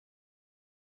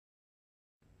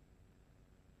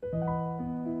My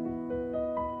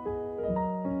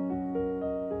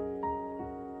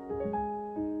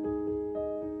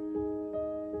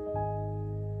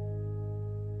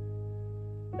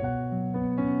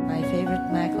favorite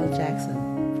Michael Jackson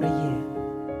for you.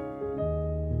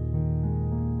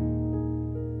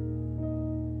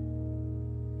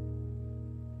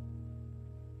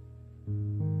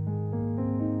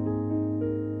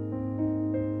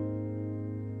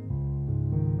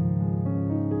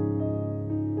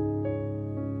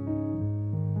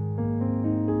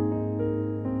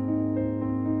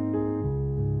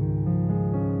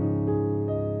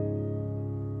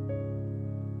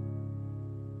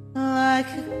 Like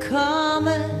a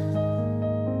comet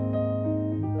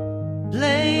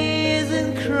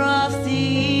blazing across the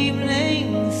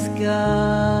evening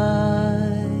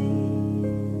sky,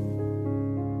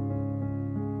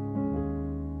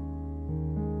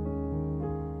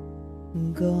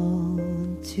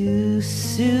 gone too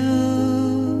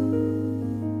soon.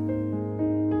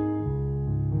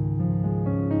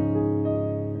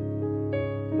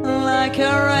 Like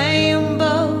a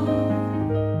rainbow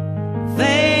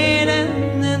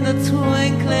fading in the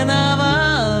twinkling of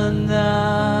an eye,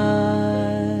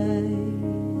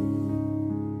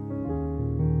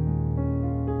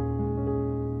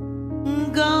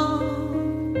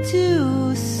 gone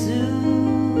too soon.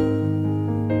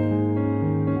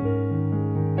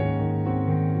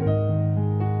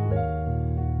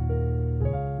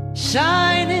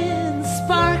 Shining,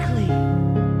 sparkly,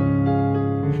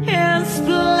 and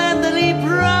splendidly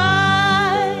bright,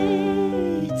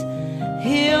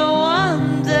 here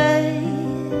one day,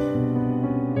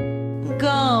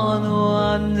 gone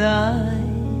one night.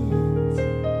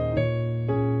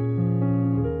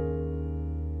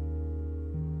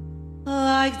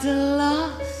 Like the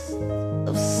loss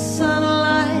of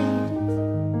sunlight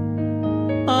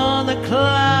on a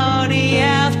cloudy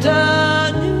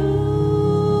afternoon,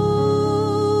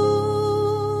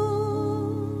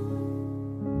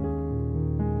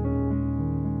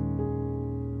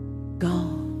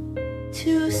 gone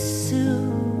too soon.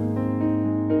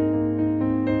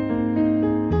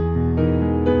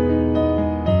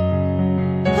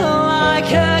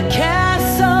 Like a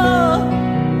castle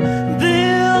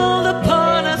built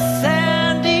upon a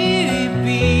sandy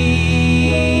beach,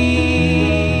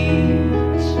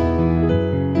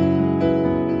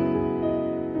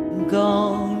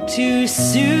 gone too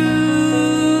soon.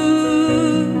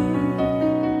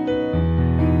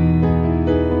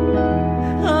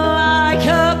 Like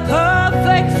a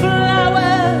perfect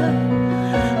flower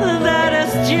that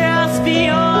is just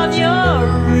beyond your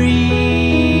reach,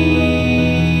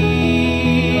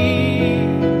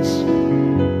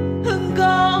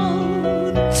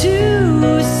 gone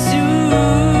too soon.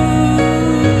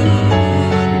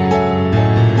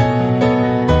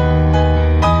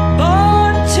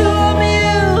 Born to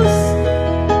amuse,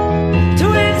 to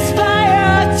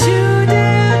inspire, to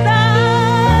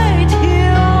delight,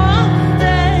 here one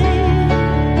day,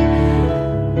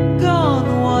 gone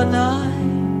one night.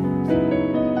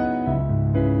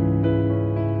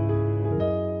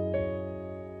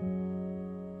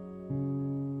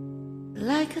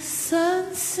 Like a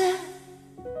sunset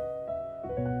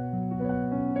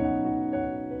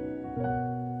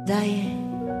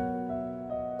dying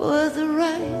with the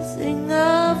rising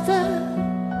of the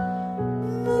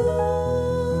moon,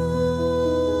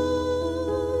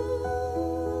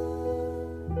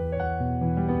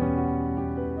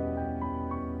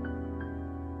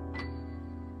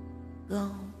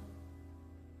 gone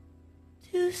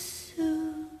too soon.